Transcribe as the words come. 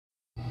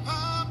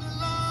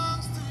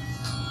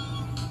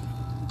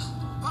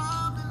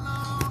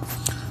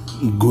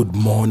Good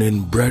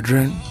morning,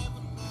 brethren.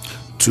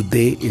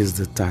 Today is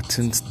the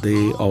 13th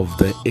day of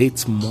the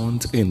 8th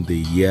month in the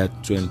year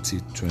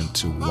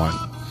 2021.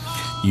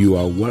 You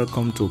are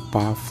welcome to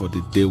Power for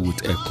the Day with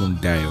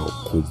Ekundayo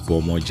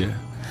Kobomoje.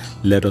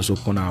 Let us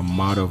open our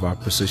mouth of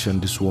appreciation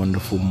this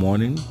wonderful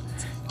morning.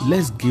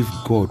 Let's give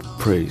God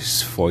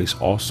praise for His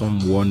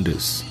awesome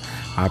wonders.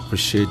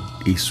 Appreciate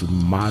His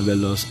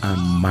marvelous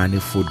and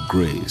manifold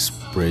grace.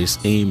 Praise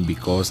Him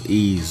because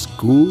He is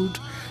good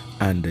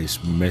and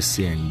His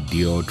mercy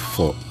endured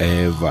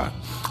forever.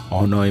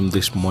 Honor Him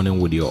this morning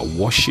with your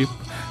worship.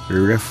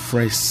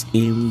 Reference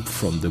Him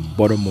from the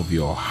bottom of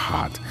your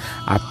heart.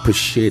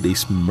 Appreciate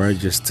His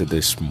majesty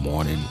this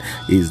morning.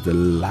 He is the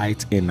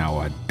light in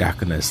our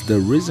darkness. The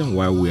reason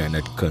why we are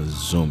not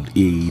consumed,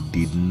 He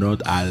did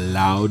not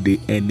allow the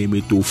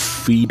enemy to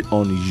feed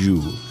on you.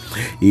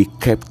 He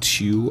kept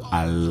you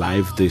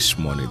alive this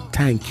morning.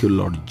 Thank you,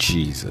 Lord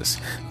Jesus.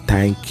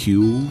 Thank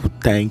you.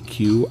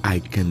 I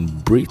can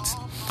breathe.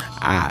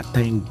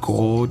 Thank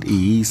God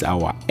He is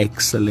our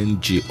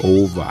excellent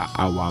Jehovah,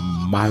 our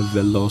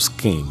marvelous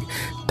King.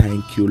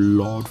 Thank you,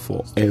 Lord,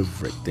 for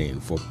everything,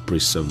 for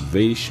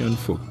preservation,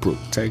 for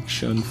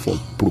protection, for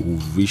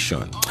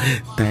provision.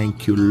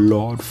 Thank you,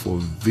 Lord, for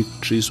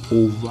victories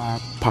over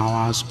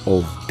powers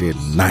of the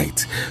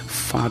night.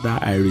 Father,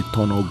 I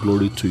return all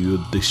glory to you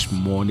this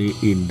morning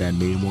in the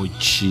name of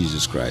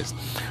Jesus Christ.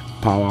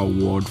 Power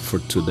word for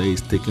today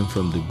is taken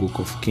from the book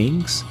of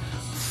Kings,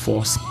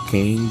 1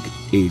 King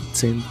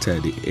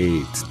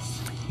 18:38.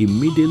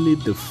 Immediately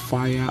the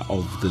fire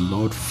of the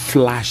Lord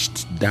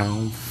flashed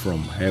down from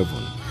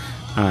heaven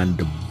and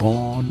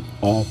burned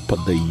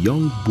up the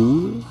young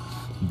bull,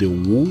 the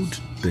wood,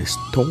 the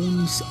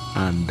stones,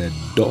 and the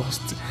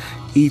dust.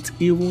 It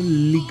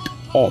even licked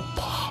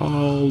up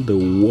all the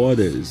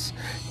waters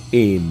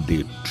in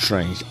the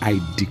trench. I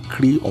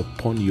decree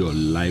upon your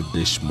life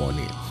this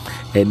morning,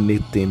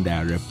 anything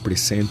that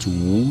represents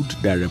wood,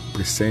 that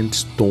represents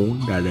stone,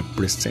 that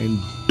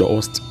represents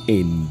dust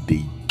in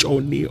the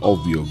journey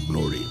of your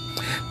glory,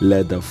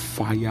 let the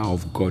fire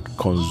of God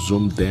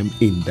consume them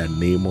in the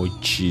name of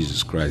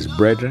Jesus Christ.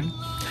 Brethren,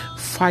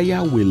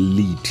 fire will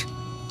lead,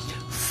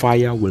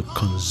 fire will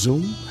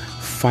consume,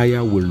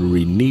 fire will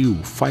renew,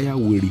 fire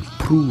will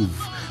reprove,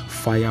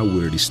 fire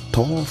will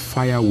restore,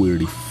 fire will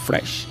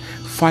refresh,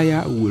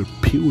 fire will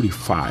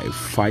purify,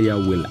 fire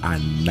will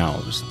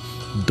announce.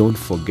 Don't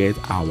forget,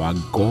 our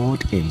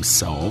God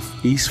Himself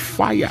is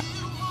fire.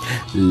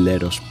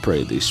 Let us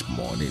pray this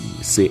morning.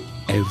 Say,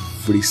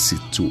 every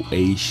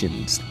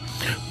situation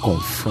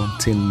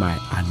confronting my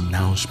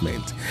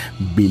announcement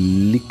be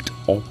licked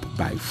up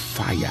by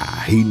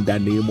fire in the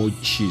name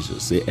of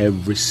Jesus. Say,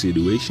 every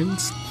situation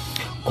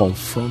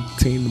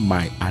confronting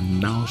my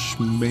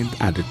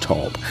announcement at the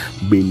top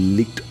be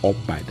licked up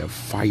by the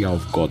fire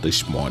of God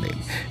this morning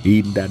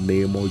in the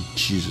name of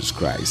Jesus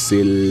Christ.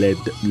 Say,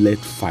 let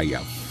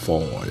fire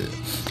fall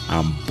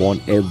and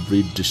burn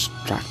every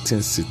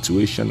distracting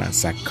situation and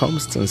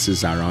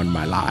circumstances around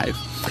my life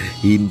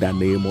in the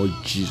name of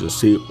Jesus.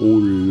 Say, oh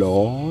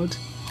Lord,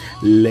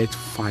 let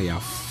fire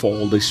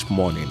fall this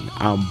morning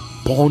and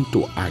burn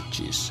to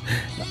ashes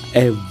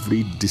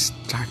every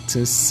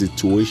distracting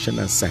situation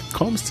and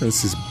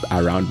circumstances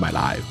around my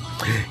life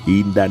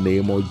in the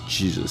name of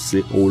Jesus.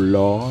 Say, oh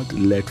Lord,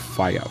 let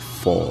fire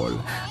fall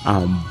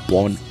and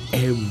burn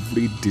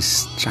every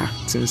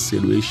distracting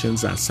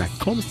situations and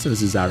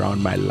circumstances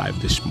around my life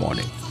this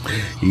morning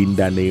in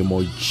the name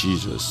of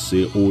Jesus.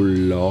 Say, oh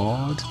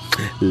Lord,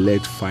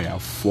 let fire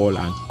fall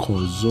and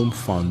consume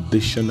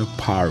foundational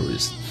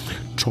powers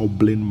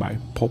troubling my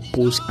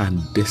purpose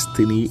and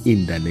destiny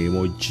in the name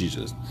of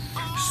Jesus.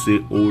 Say,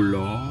 oh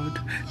Lord,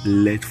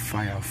 let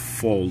fire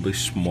fall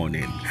this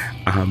morning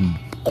and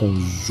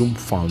consume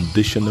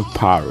foundational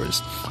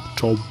powers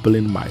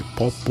troubling my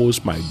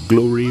purpose, my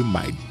glory,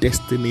 my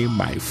destiny,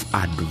 my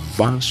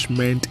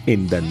advancement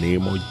in the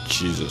name of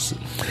Jesus.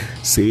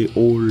 Say,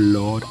 oh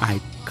Lord, I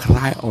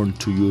cry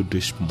unto you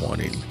this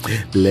morning.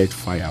 Let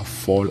fire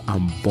fall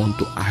and burn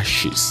to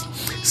ashes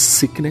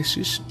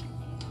sicknesses,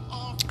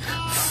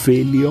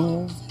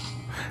 failure,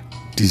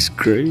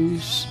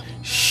 disgrace,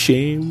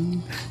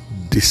 shame,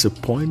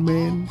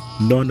 disappointment,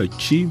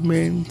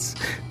 non-achievements,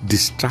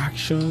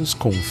 distractions,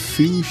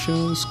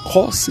 confusions,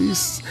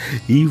 curses,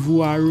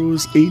 evil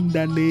arrows in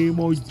the name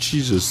of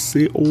Jesus.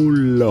 Say, oh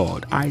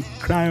Lord, I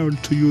cry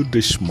unto you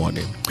this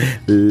morning.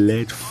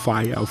 Let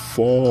fire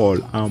fall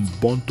and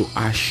burn to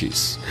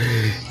ashes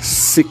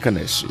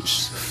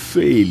sicknesses,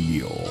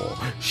 failure,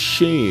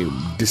 shame,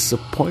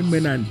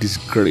 disappointment and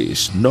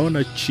disgrace,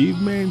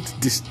 non-achievement,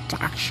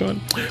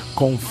 distraction,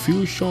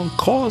 confusion,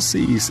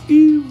 causes,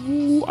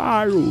 evil evil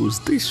arrows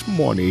this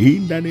morning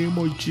in the name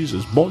of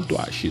Jesus. Burn to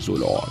ashes, O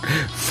Lord.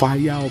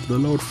 Fire of the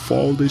Lord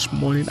fall this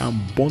morning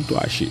and burn to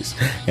ashes.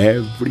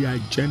 Every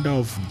agenda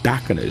of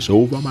darkness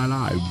over my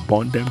life,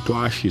 burn them to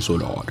ashes, O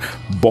Lord.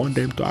 Burn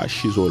them to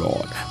ashes, O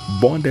Lord.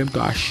 Burn them to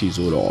ashes,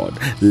 O Lord.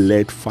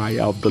 Let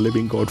fire of the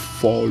living God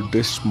fall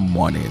this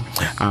morning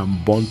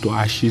and burn to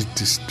ashes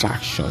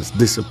distractions,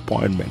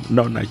 disappointment,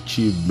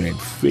 non-achievement,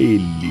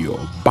 failure,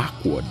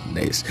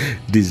 backwardness,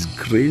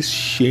 disgrace,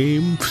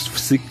 shame,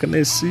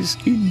 sicknesses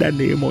in the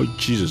name of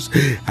Jesus.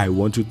 I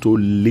want you to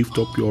lift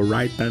up your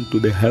right hand to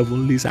the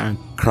heavenlies and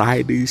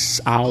cry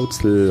this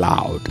out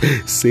loud.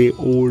 Say,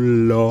 oh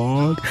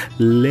Lord,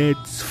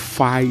 let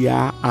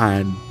fire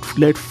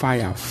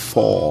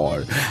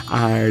fall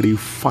and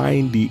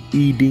refine the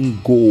hidden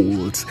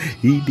golds,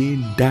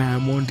 hidden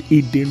diamond,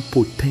 hidden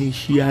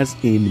potentials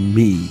in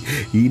me.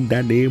 In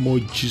the name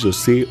of Jesus,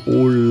 say, oh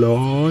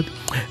Lord,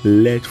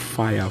 let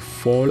fire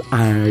fall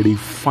and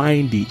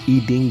refine the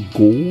hidden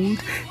gold,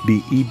 the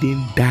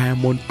hidden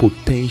diamond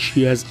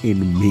potentials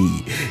in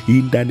me.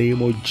 In the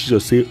name of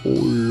Jesus, say, oh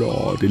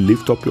Lord,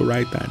 lift up your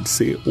right hand.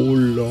 Say, oh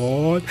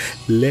Lord,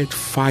 let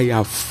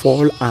fire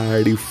fall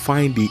and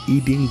refine the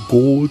hidden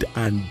gold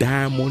and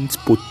diamonds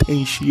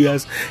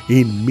potentials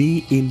in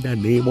me in the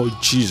name of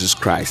Jesus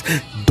Christ.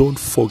 Don't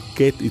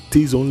forget, it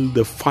is only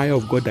the fire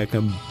of God that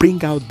can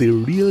bring out the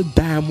real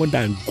diamond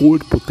and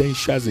gold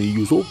potentials in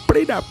you. So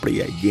pray that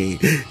prayer again.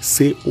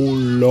 Say, oh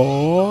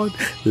Lord,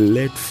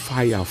 let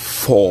fire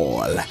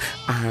fall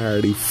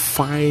and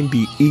refine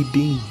the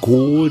hidden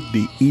gold,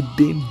 the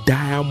hidden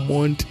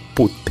diamond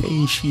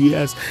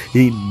potentials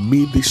in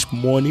me this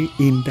morning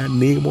in the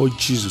name of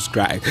Jesus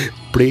Christ.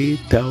 Pray,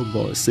 tell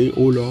God, say,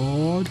 oh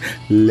Lord,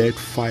 let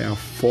fire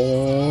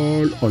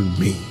fall on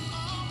me.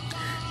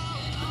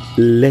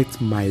 Let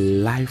my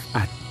life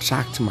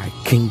attract my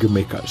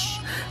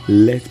kingmakers.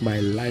 Let my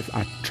life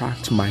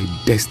attract my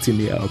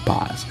destiny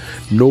helpers.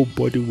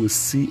 Nobody will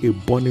see a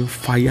burning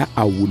fire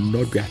and will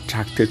not be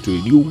attracted to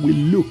it. You will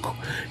look.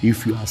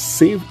 If you are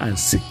safe and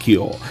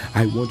secure,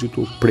 I want you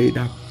to pray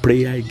that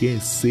prayer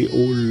again. Say,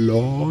 oh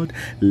Lord,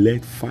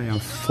 let fire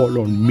fall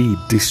on me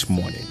this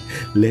morning.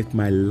 Let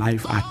my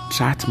life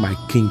attract my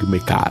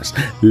kingmakers.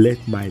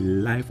 Let my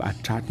life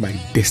attract my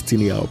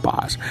destiny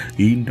helpers.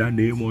 In the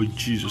name of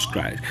Jesus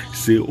Christ,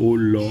 say, oh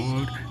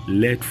Lord,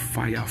 let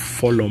fire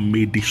fall on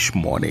me this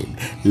morning.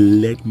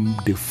 Let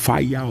the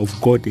fire of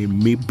God in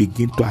me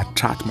begin to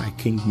attract my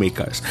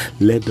kingmakers.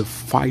 Let the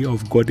fire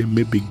of God in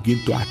me begin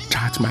to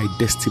attract my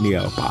destiny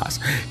helpers.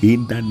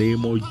 In the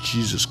name of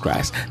Jesus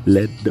Christ,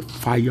 let the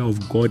fire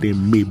of God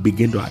in me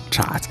begin to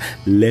attract.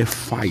 Let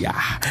fire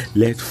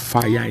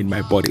in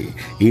my body,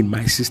 in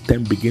my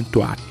system begin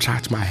to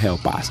attract my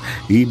helpers.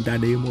 In the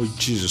name of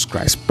Jesus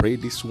Christ, pray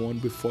this one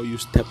before you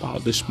step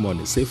out this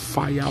morning. Say,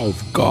 fire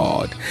of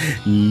God,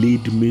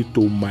 lead me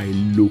to my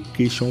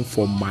location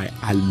for my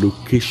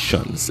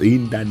allocations.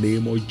 In the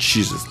name of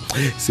Jesus,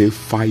 say,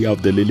 fire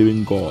of the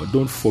living God.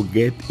 Don't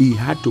forget, he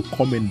had to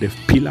come in the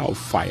pillar of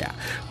fire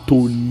to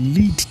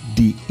lead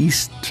the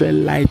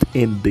Israelite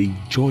in the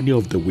journey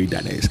of the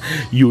wilderness.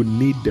 You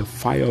need the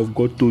fire of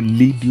God to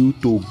lead you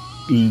to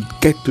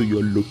get to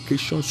your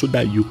location so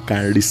that you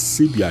can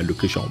receive your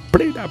allocation.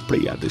 Pray that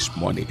prayer this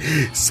morning.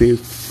 Say,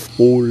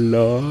 oh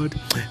Lord,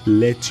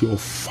 let your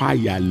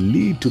fire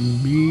lead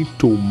me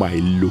to my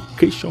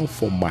location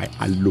for my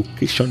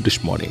allocation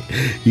this morning.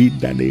 In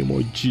the name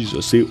of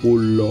Jesus, say, oh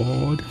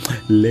Lord,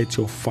 let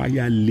your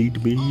fire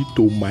lead me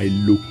to my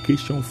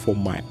location for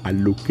my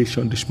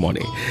allocation this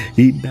morning.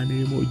 In the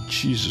name of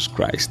Jesus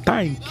Christ.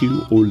 Thank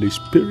you, Holy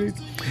Spirit.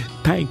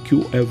 Thank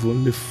you,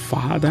 Heavenly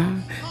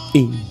Father.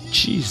 In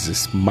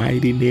Jesus'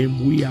 mighty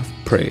name we have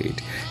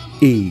prayed.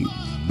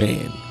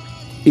 Amen.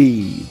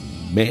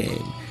 Amen.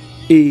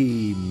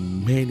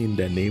 Amen. In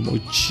the name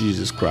of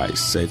Jesus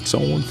Christ. Set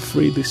someone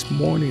free this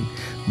morning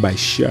by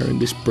sharing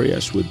these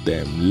prayers with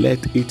them.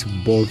 Let it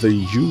bother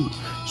you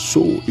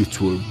so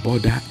it will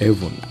bother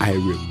heaven. I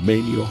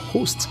remain your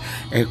host,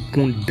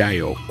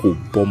 Ekundayo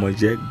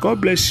Kubomoje. God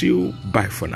bless you. Bye for now.